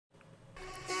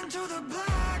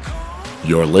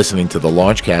You're listening to The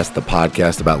Launchcast, the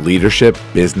podcast about leadership,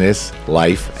 business,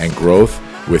 life, and growth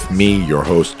with me, your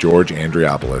host, George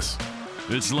Andriopoulos.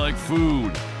 It's like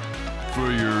food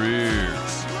for your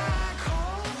ears.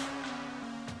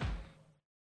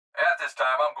 At this time,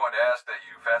 I'm going to ask that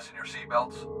you fasten your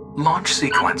seatbelts. Launch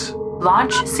sequence.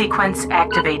 Launch sequence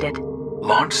activated.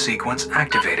 Launch sequence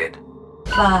activated.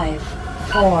 5,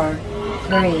 4,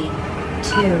 3,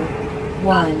 2,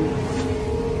 1.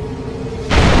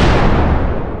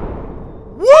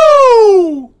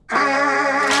 Woo!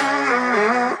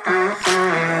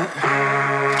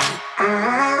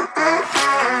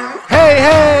 Hey,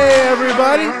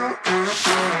 everybody.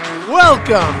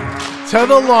 Welcome to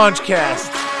the Launchcast.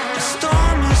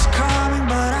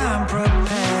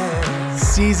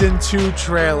 Season 2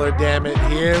 trailer, damn it.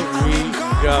 Here we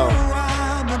go.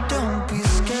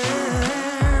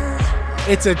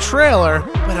 It's a trailer,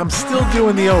 but I'm still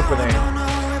doing the opening.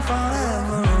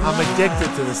 I'm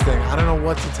addicted to this thing. I don't know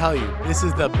what to tell you. This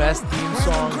is the best theme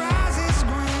song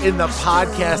in the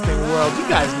podcasting world. You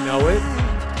guys know it.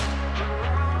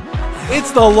 It's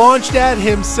the Launch Dad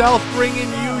himself bringing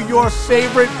you your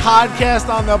favorite podcast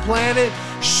on the planet,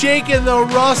 shaking the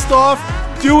rust off,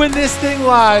 doing this thing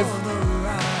live.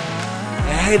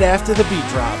 Right after the beat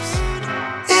drops.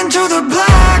 Into the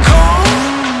black hole.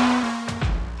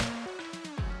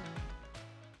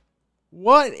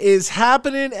 What is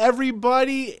happening,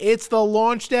 everybody? It's the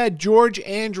Launch Dad, George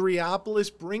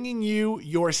Andriopoulos, bringing you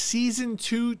your Season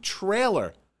 2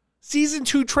 trailer. Season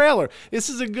 2 trailer. This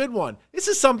is a good one. This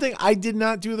is something I did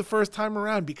not do the first time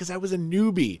around because I was a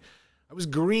newbie. I was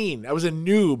green. I was a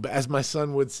noob, as my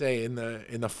son would say in the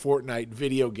Fortnite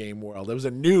video game world. I was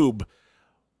a noob.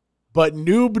 But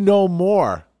noob no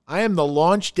more. I am the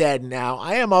Launch Dad now.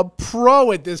 I am a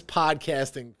pro at this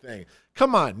podcasting thing.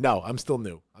 Come on. No, I'm still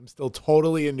new. I'm still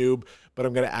totally a noob, but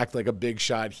I'm going to act like a big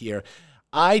shot here.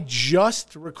 I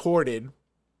just recorded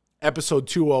episode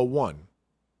 201,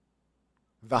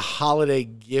 the holiday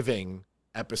giving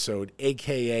episode,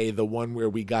 a.k.a. the one where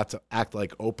we got to act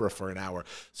like Oprah for an hour.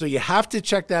 So you have to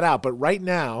check that out. But right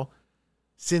now,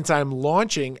 since I'm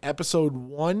launching episode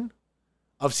 1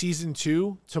 of season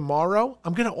 2 tomorrow,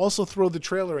 I'm going to also throw the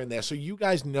trailer in there so you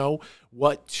guys know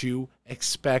what to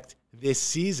expect this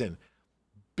season.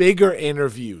 Bigger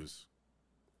interviews,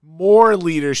 more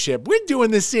leadership. We're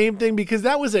doing the same thing because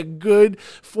that was a good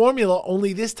formula,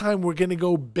 only this time we're going to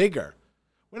go bigger.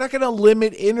 We're not going to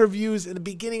limit interviews. In the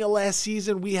beginning of last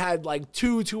season, we had like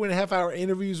 2.5 hour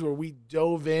interviews where we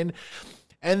dove in.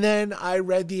 And then I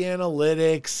read the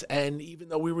analytics, and even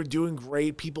though we were doing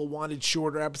great, people wanted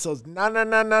shorter episodes. No.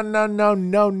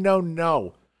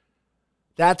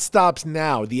 That stops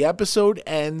now. The episode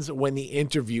ends when the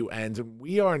interview ends, and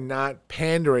we are not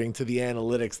pandering to the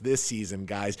analytics this season,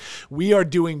 guys. We are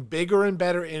doing bigger and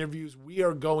better interviews. We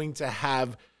are going to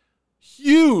have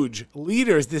huge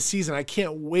leaders this season. I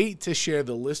can't wait to share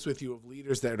the list with you of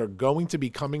leaders that are going to be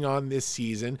coming on this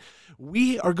season.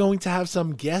 We are going to have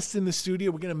some guests in the studio.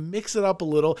 We're going to mix it up a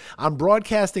little. I'm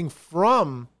broadcasting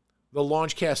from the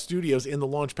Launchcast studios in the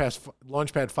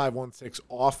Launchpad 516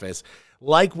 office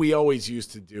like we always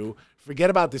used to do. Forget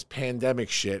about this pandemic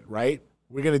shit, right?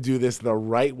 We're going to do this the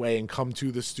right way and come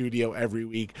to the studio every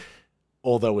week,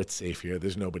 although it's safe here.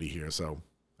 There's nobody here, so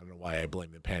I don't know why I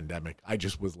blame the pandemic. I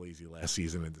just was lazy last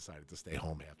season and decided to stay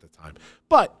home half the time.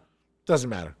 But doesn't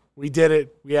matter. We did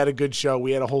it. We had a good show.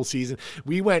 We had a whole season.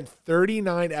 We went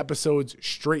 39 episodes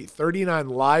straight, 39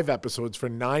 live episodes for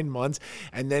 9 months.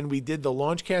 And then we did the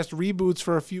Launchcast reboots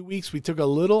for a few weeks. We took a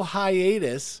little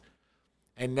hiatus,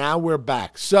 and now we're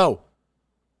back. So,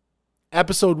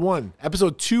 episode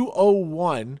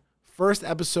 201, first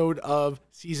episode of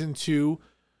season 2,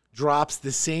 drops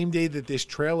the same day that this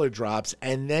trailer drops.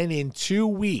 And then in 2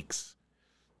 weeks,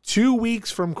 2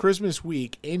 weeks from Christmas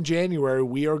week in January,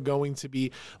 we are going to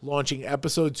be launching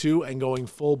episode 2 and going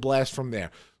full blast from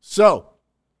there. So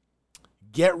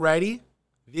get ready.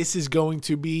 This is going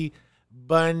to be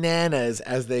bananas,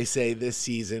 as they say this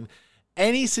season.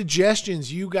 Any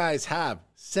suggestions you guys have,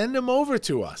 send them over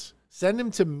to us. Send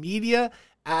them to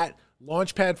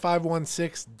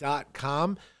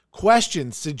media@launchpad516.com.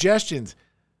 Questions, suggestions,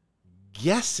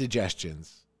 guest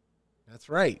suggestions. That's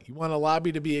right. You want a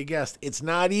lobby to be a guest. It's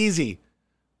not easy,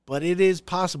 but it is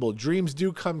possible. Dreams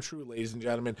do come true, ladies and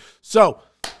gentlemen. So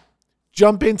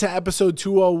jump into episode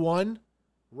 201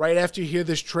 right after you hear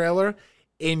this trailer.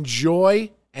 Enjoy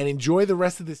the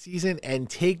rest of the season and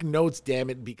take notes, damn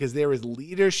it, because there is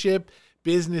leadership,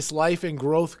 business, life, and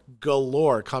growth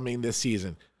galore coming this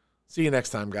season. See you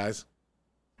next time, guys.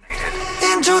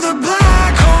 Into the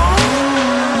black hole.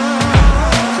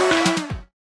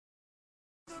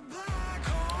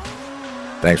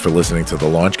 Thanks for listening to the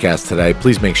Launchcast today.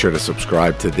 Please make sure to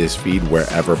subscribe to this feed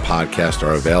wherever podcasts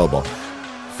are available.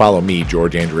 Follow me,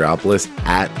 George Andriopoulos,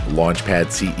 at Launchpad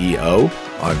CEO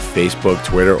on Facebook,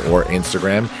 Twitter, or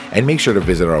Instagram. And make sure to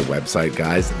visit our website,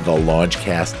 guys,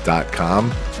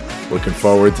 thelaunchcast.com. Looking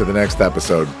forward to the next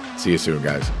episode. See you soon,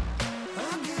 guys.